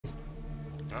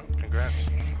Oh, congrats.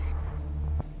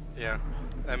 Yeah.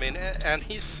 I mean, and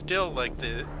he's still like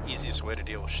the easiest way to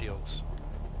deal with shields.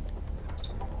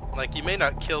 Like, you may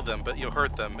not kill them, but you'll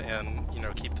hurt them and, you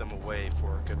know, keep them away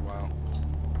for a good while.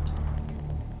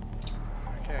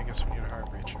 Okay, I guess we need a heart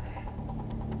breacher.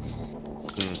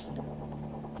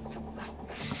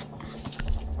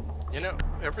 You know,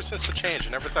 ever since the change,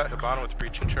 I never thought Hibana with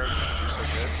breaching charges would be so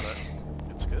good, but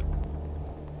it's good.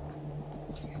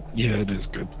 Yeah, it is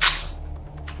good.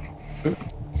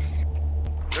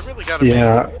 They really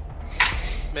gotta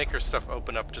make her stuff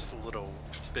open up just a little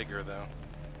bigger, though.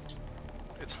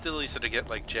 It's still easy to get,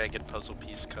 like, jagged puzzle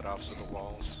piece cut-offs of the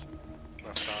walls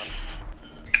left on.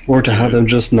 Or to have them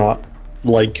just not,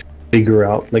 like, figure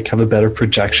out, like, have a better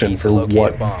projection for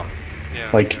what,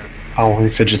 like, how long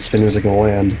fidget spinners are gonna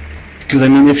land. Because, I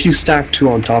mean, if you stack two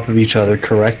on top of each other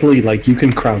correctly, like, you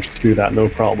can crouch through that no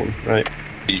problem, right?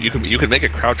 You can make a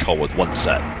crouch hole with one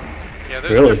set. Yeah,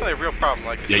 there's definitely a real problem.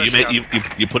 Like, yeah,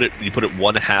 you put it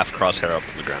 1/2 crosshair up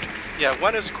from the ground. Yeah,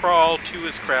 1 is crawl, 2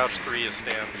 is crouch, 3 is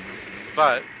stand.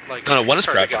 But like, no, 1 is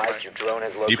crouch.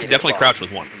 You can definitely crouch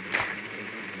with 1.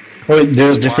 Wait,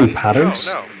 there's different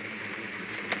patterns?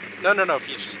 No. If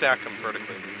you just stack them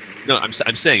vertically. No, I'm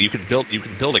saying you can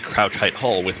build a crouch height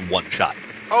hole with 1 shot.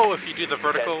 Oh, if you do the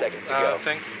vertical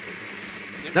thing.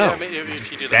 No, yeah,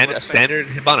 if you do the standard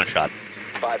Hibana shot.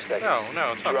 5 seconds.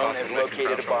 No, it's not possible.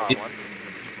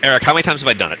 Eric, how many times have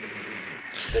I done it?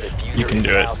 You can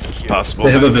do it. It's possible.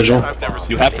 They have a vigil. I've never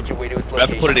seen You have to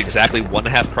put it exactly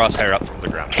 1/2 crosshair up from the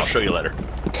ground. I'll show you later.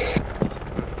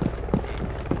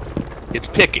 It's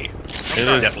picky. It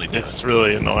is. Definitely it's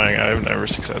really annoying. I've never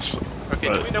successfully. Okay,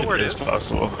 do we know where it is?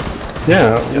 Possible.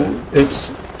 Yeah,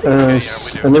 it's.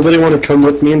 Anybody want to come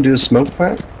with me and do a smoke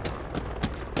plant?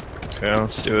 Okay,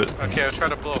 let's do it. Okay, I'll try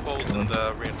to blow holes in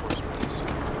the reinforced rooms.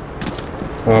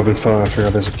 Oh, I've been fine. I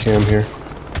forgot there's a cam here.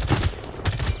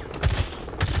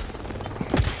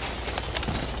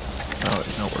 Oh,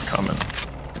 no, we're coming.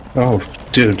 Oh,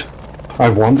 dude. I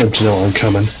want them to know I'm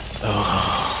coming.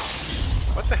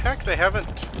 What the heck? They haven't...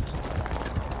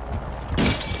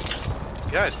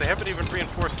 Guys, they haven't even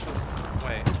reinforced the...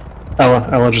 Wait.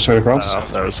 Ella just ran across. Oh,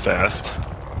 that was fast.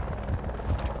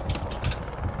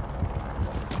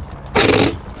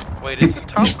 Wait, is it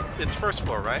top? It's first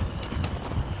floor, right?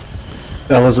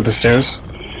 Ella's at the stairs.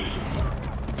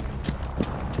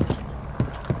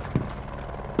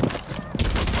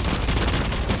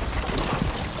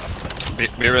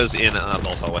 Mira's in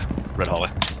Vault hallway. Red hallway.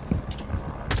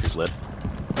 He's lit.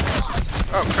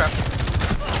 Oh, crap.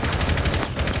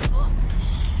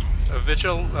 A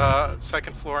vigil,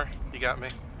 second floor. You got me.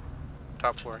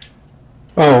 Top floor.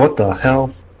 Oh, what the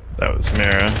hell? That was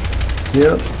Chimera.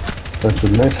 Yep. That's a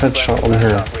nice headshot on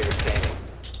her.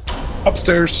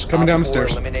 Upstairs, coming down the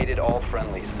stairs. Eliminated all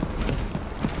friendlies.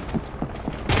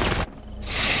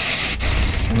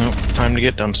 Nope, time to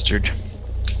get dumpstered.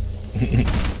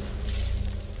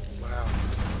 Wow.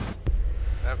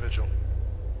 That vigil.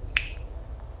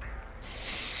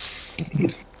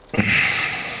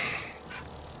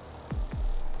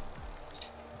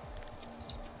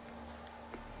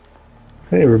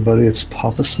 Hey everybody, it's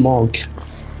Papa Smog.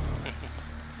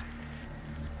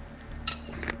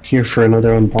 Here for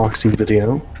another unboxing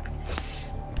video.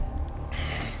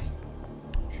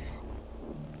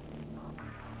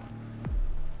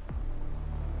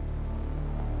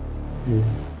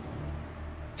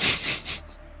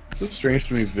 It's so strange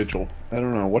to me, Vigil. I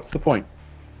don't know. What's the point?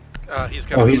 He's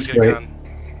got a really good great. gun.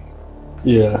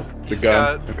 Yeah. The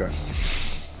gun? Okay.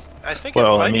 I think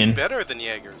Well, it might I mean, be better than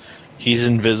Jaeger's. He's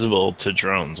invisible to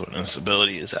drones when his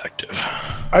ability is active.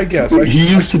 I guess. He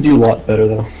used to be a lot better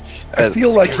though. I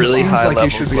feel like really he seems high like he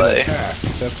level should be play. attacked.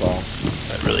 That's all.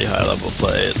 At really high level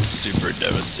play, it's super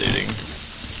devastating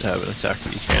to have an attack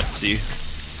that you can't see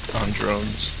on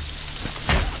drones.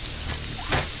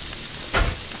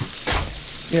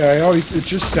 Yeah, it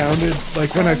just sounded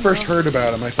like when I first heard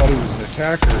about him, I thought he was an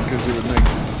attacker because it would make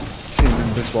him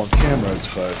invisible on cameras,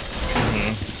 but...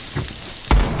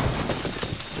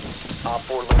 Op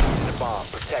 4 located a bomb.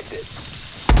 Protect it.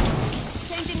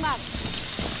 Changing map.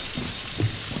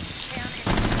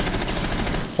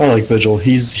 I like Vigil.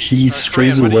 He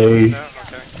strays away. No?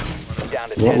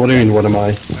 Okay. What do you mean? What am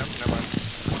I? Nope, never mind.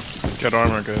 Good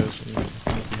armor, guys. He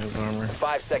has armor.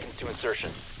 5 seconds to insertion.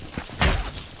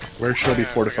 Where should I be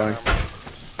fortifying?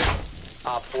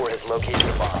 Op 4 has located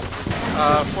a bomb.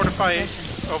 Fortify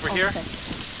over here.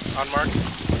 On mark.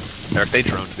 Eric, they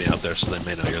droned me out there, so they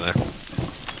may know you're there.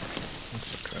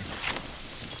 That's okay.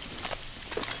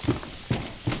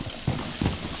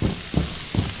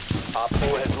 Op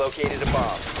 4 has located a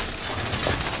bomb.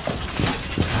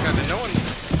 God, did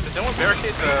no one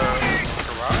barricade the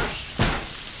garage?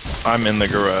 I'm in the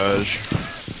garage.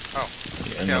 Oh.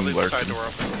 And Yeah, I'll I'm leave the side lurking. door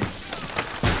open.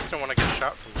 I just don't want to get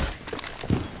shot from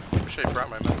there. Wish I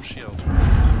brought my metal shield.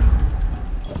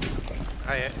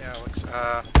 Hi, Alex.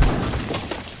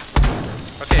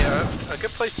 Okay, a good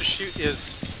place to shoot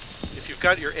is if you've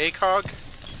got your ACOG,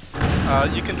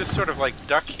 you can just sort of like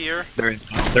duck here. They're in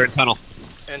tunnel.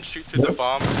 And shoot through the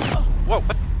bomb. Whoa,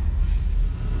 what?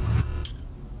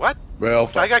 What?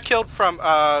 Well, I got killed from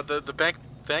the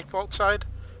bank vault side.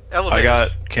 Elevators. I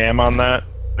got cam on that.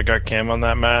 I got cam on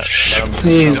that, Matt.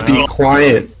 Please be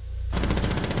quiet.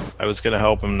 I was gonna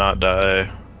help him not die.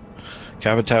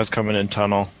 Capitav's coming in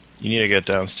tunnel. You need to get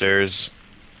downstairs.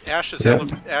 Ash's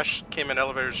Yep. Ash came in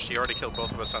elevators. She already killed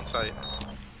both of us on site.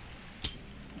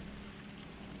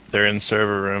 They're in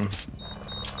server room.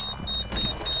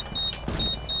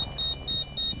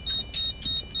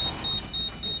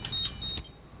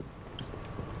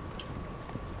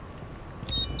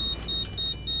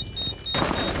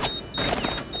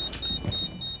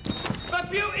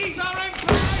 He's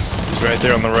right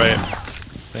there on the right.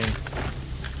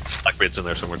 Thing. Blackbeard's in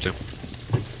there somewhere too.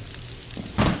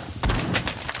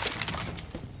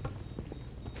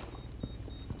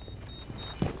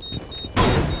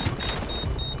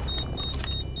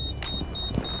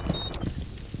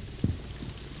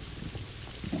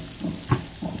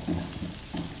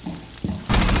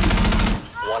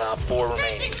 One op 4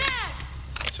 remaining.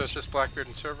 So it's just Blackbeard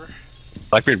and server.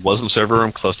 Blackbeard was in the server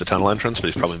room close to tunnel entrance, but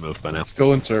he's probably moved by now.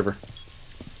 still in server.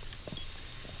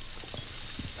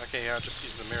 Okay, yeah, I'll just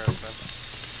use the mirrors then.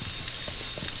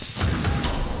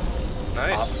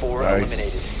 Op Nice. 4 Nice.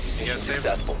 eliminated. You guys saved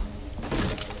Successful.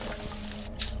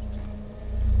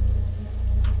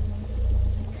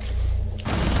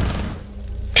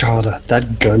 God,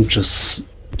 that gun just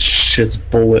shits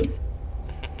bullet.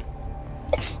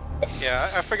 Yeah,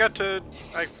 I forgot to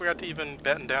even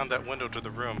batten down that window to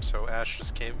the room, so Ash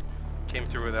just came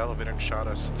through with the elevator and shot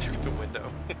us through the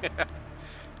window.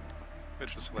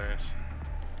 Which was hilarious.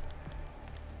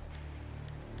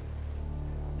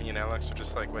 Me and Alex were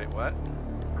just like, wait, what?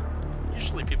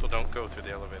 Usually people don't go through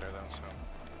the elevator though, so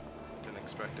didn't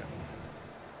expect it.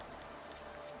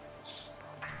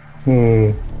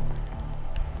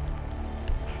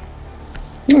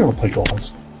 I'll play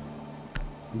glass.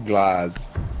 Glass.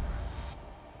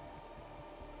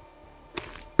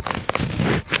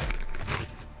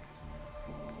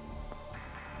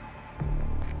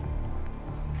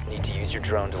 Need to use your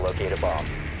drone to locate a bomb.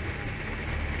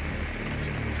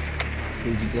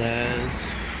 Easy glass.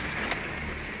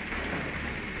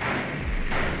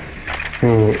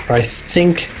 I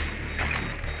think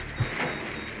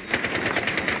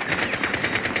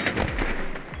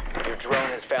Your drone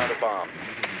has found a bomb.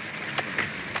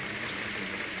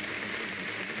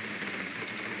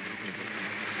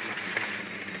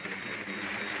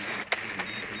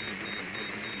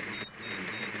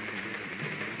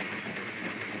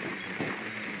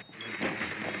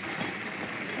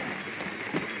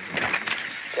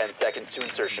 Seconds to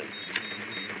insertion.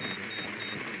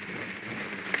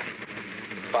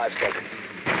 5 seconds.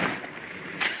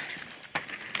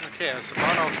 Okay, as the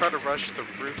bomb, I'll try to rush the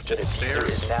roof to The the diffuser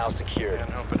is stairs. now secured. And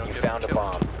hope I don't You get found a killed.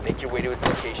 bomb. Make your way to its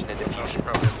location and I should defuse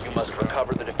probably it. You must defuse it,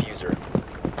 recover the diffuser.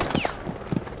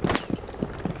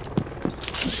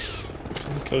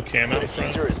 Kill cam The out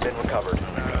front. diffuser has been recovered.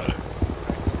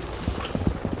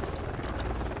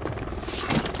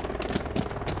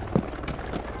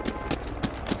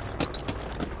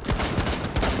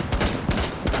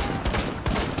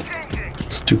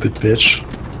 stupid bitch.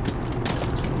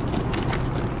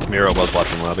 Miro was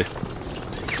watching lobby.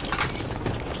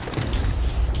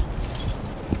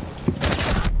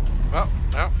 Well,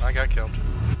 no, I got killed.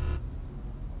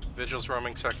 Vigil's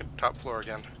roaming second, top floor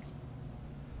again.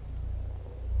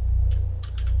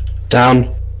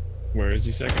 Down. Where is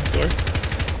he? Second floor?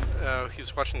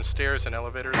 He's watching the stairs and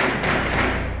elevators.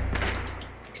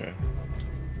 Okay.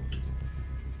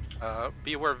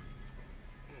 Be aware.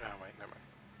 No, wait, never mind.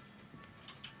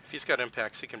 If he's got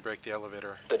impacts, he can break the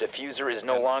elevator. The diffuser is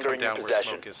no and longer come in your down where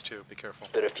possession. smoke is too. Be careful.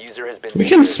 The diffuser has been We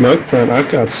can secured. smoke plant. I've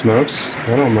got smokes.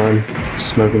 I don't mind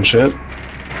smoking shit.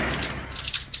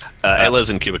 Ella's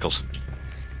in cubicles.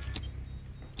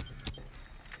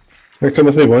 Here, come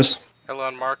with me, boys. Ella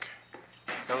on mark.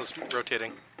 Ella's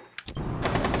rotating.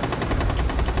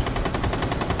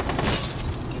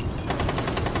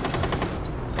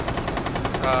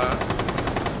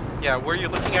 Yeah, where you're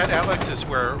looking at, Alex, is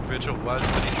where Vigil was,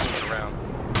 but he's moving around.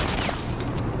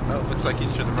 Oh, looks like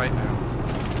he's to the right now.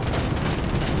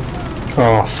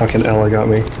 Oh, fucking Ella got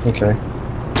me. Okay.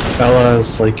 Ella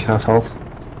is like half health.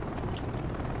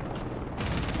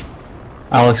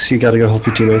 Alex, you gotta go help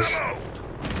your teammates. You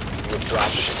have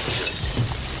dropped the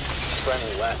diffuser.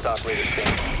 Friendly, last operator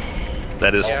standing.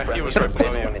 That is Yeah, he Friendly was have right been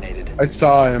below you. eliminated. I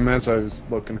saw him as I was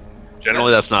looking.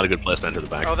 generally that's not a good place to enter the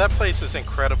bank. Oh, that place is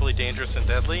incredibly dangerous and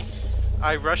deadly.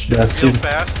 I rushed Yeah, real see-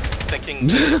 fast, thinking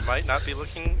he might not be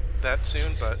looking that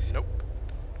soon, but nope.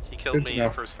 He killed Good to me know.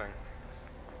 first thing.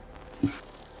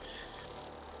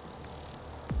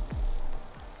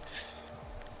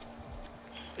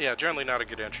 Yeah, generally not a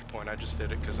good entry point. I just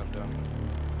did it because I'm dumb.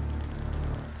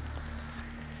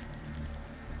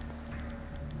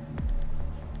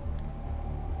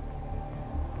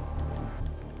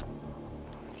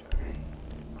 Okay.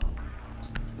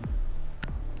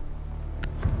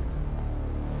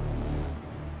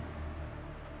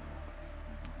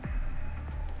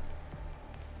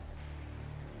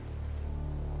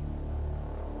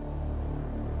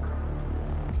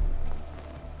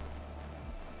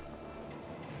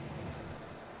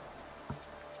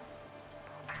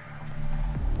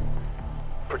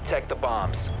 Protect the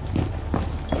bombs.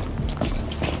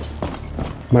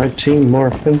 My team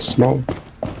morph and smoke.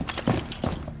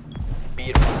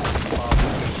 Be advised, bomb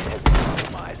location has been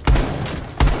compromised.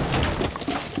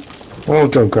 I'll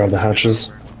go grab the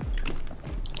hatches.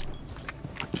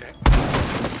 Okay.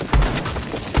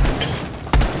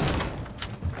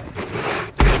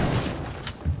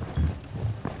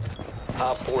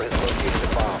 Op 4 has located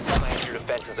a bomb. Plan your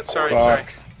defenses accordingly. Sorry,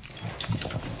 Fuck.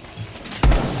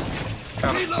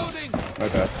 Got him. My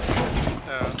bad.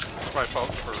 It's my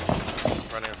fault for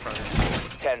running in front of you.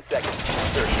 10 seconds.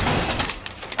 Insertion.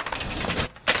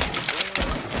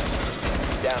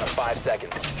 Down to 5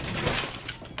 seconds.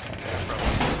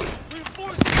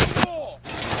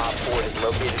 Op 4 has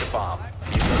located a bomb.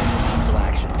 You must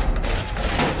action.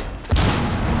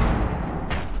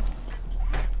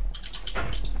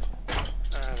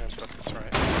 I didn't put this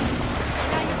right.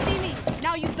 Now you see me.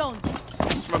 Now you don't.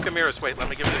 Smoke and mirrors. Wait, let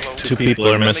me give you a low. Two people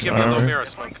are Let me missing give you a low armor. mirror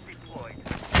smoke.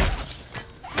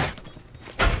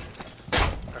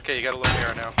 Okay, you got a low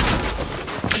mirror now.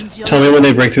 Enjoy. Tell me when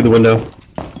they break through the window.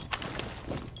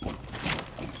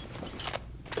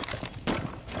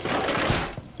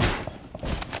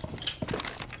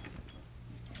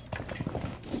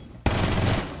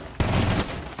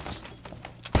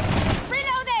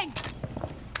 Reloading.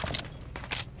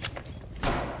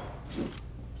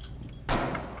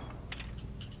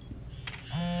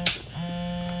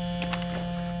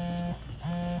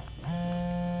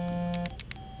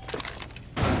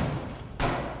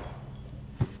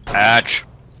 Hatch.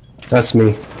 That's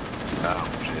me.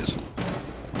 Oh, jeez.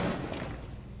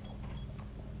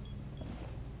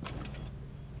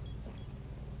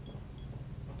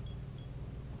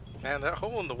 Man, that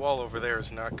hole in the wall over there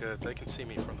is not good. They can see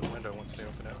me from the window once they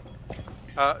open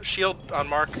it. Shield on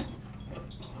mark.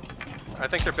 I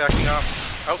think they're backing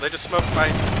off. Oh, they just smoked my...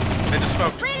 They just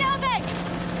smoked. Reloading.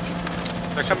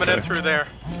 They're coming in through there.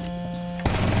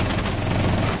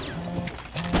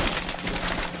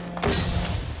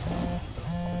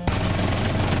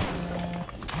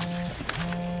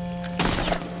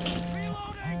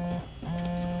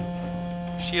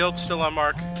 Shield still on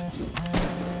mark.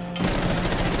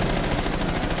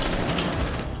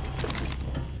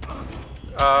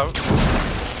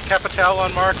 Capital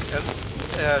on mark,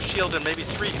 and shield and maybe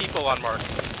 3 people on mark.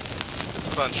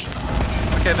 It's a bunch.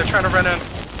 Okay, they're trying to run in.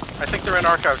 I think they're in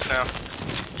archives now.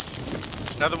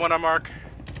 Another one on mark.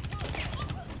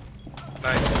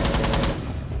 Nice.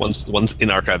 One's in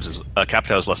archives. Is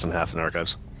Capital is less than half in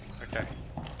archives. Okay.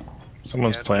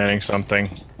 Someone's Yeah. planning something.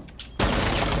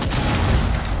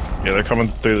 Yeah, they're coming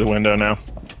through the window now.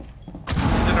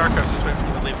 He's in archives. Just waiting for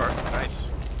him to leave archive. Nice.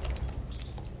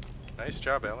 Nice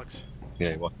job, Alex.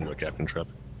 Yeah, he walked into a captain trap.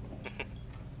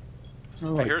 I I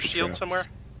like hear a the shield traps. somewhere.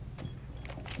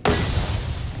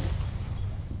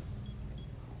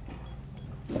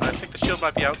 I think the shield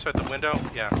might be outside the window.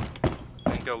 Yeah.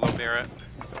 I can go low mirror it.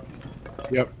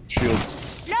 Yep,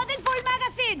 shields. Loading full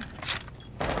magazine.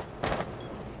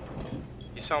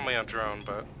 He saw me on drone,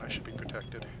 but I should be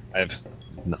protected. I have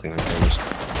nothing on cameras.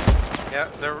 Yeah,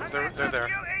 they're there.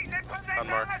 On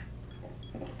mark.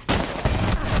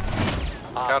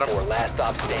 Got Op him. 4 last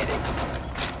stop standing.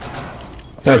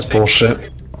 That's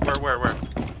bullshit. Where?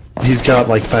 He's got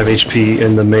like 5 HP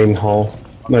in the main hall.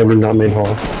 I mean, not main hall.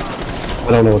 I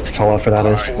don't know what the call out for that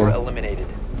Op is. 4 eliminated.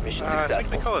 Mission I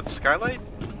think we successful. call it Skylight?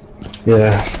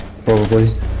 Yeah, probably.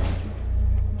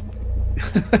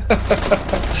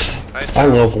 Nice I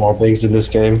job. love wall bangs in this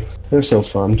game. They're so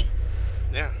fun.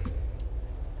 Yeah.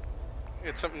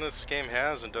 It's something this game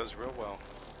has and does real well.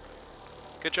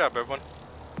 Good job, everyone.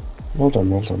 Well done,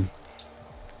 well done.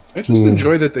 I just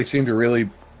enjoy that they seem to really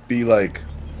be like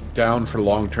down for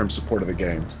long-term support of the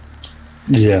game.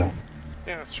 Yeah.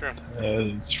 Yeah, that's true.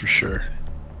 That's for sure.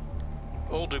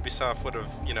 Old Ubisoft would have,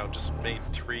 you know, just made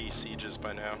 3 sieges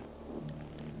by now.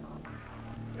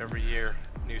 Every year,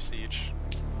 new siege.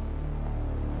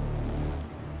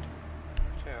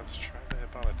 Okay, let's try the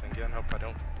Ebola thing again. Hope I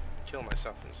don't kill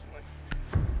myself instantly.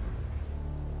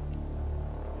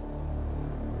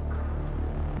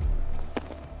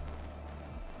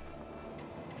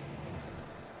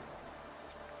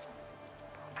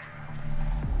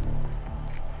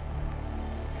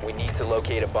 We need to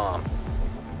locate a bomb.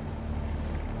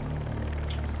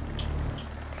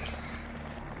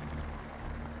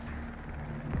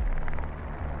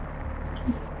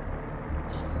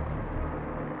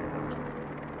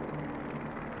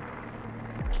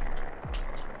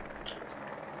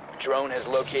 Drone has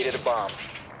located a bomb.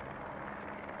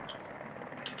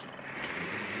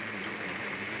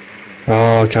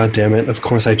 Oh, god damn it. Of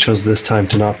course I chose this time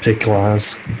to not pick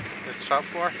glass. It's top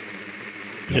floor?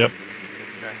 Yep.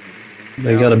 Okay.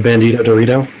 They got a Bandito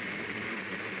Dorito.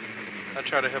 I'll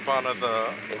try to hit on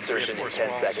the Insertion in reinforced 10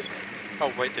 walls. seconds.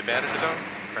 Oh wait, they banded it though?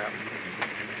 Crap.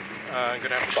 I'm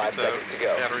gonna have to 5 shoot the seconds to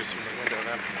go. batteries from the window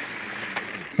then.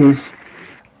 Hmm.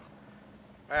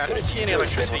 I The don't see any diffuser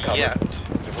has been electricity recovered. yet.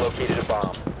 You've located a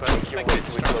bomb. But I Make your think way they'd to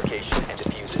its start. location and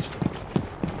defuse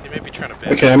it. They may be trying to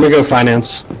band Okay, I'm gonna go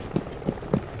finance.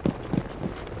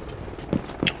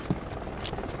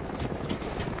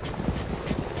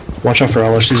 Watch out for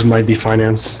Ella, she might be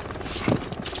finance.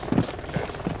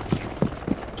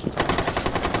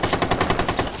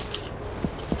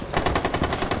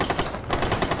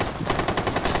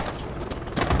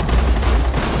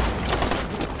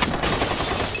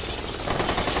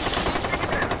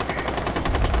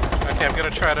 Okay, I'm gonna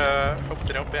try to hope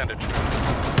they don't bandage.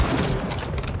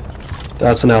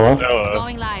 That's an Ella.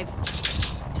 Going live.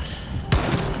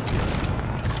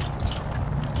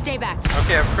 Stay back.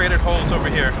 Okay, I've created holes over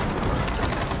here.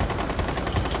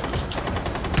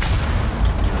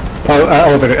 Oh,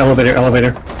 elevator, elevator,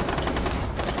 elevator.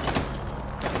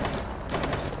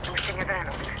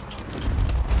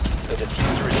 The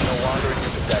diffuser is no longer in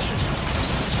your possession.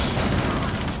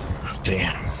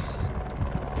 Damn.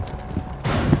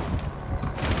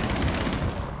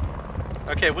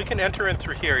 Okay, we can enter in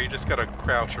through here, you just gotta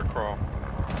crouch or crawl.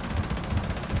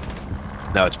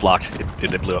 No, it's blocked.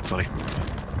 It blew up funny.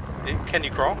 Can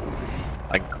you crawl?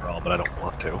 I can crawl, but I don't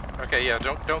want to. Okay, yeah,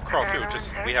 don't crawl through,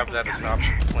 just we have that as an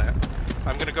option to plant.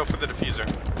 I'm gonna go for the diffuser.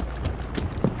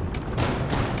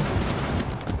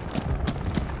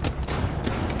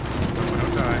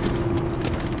 Don't die.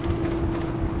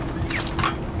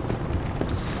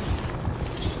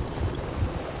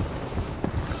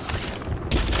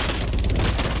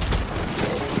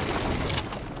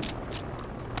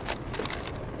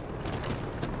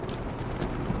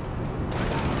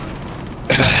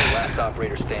 Last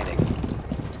operator standing.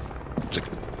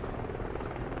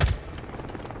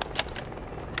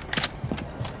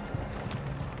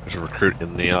 There's a recruit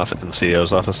in the office, in the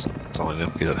CEO's office. That's all I know.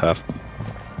 He's at half.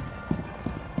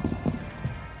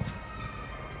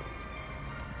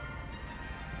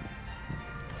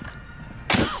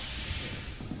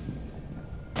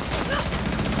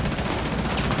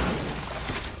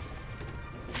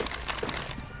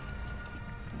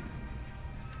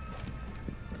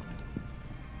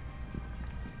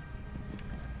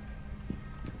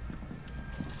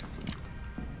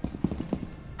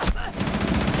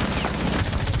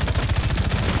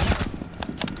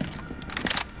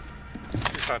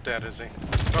 He's not dead, is he?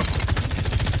 Oh,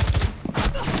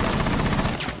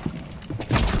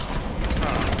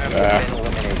 Been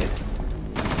eliminated.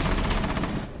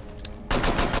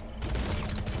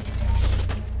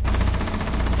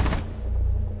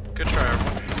 good try,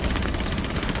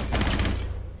 everyone.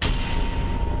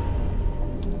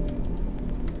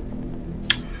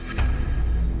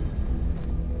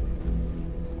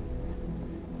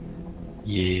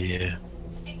 Yeah.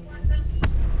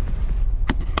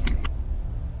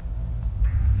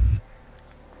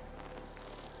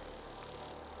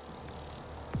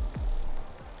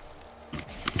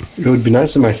 It would be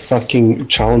nice if my fucking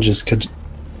challenges could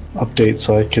update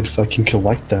so I could fucking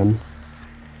collect them.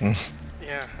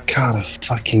 Yeah, God, I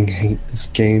fucking hate this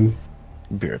game.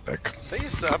 Be right back. they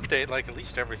used to update like at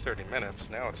least every 30 minutes,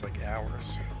 now it's like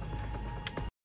hours.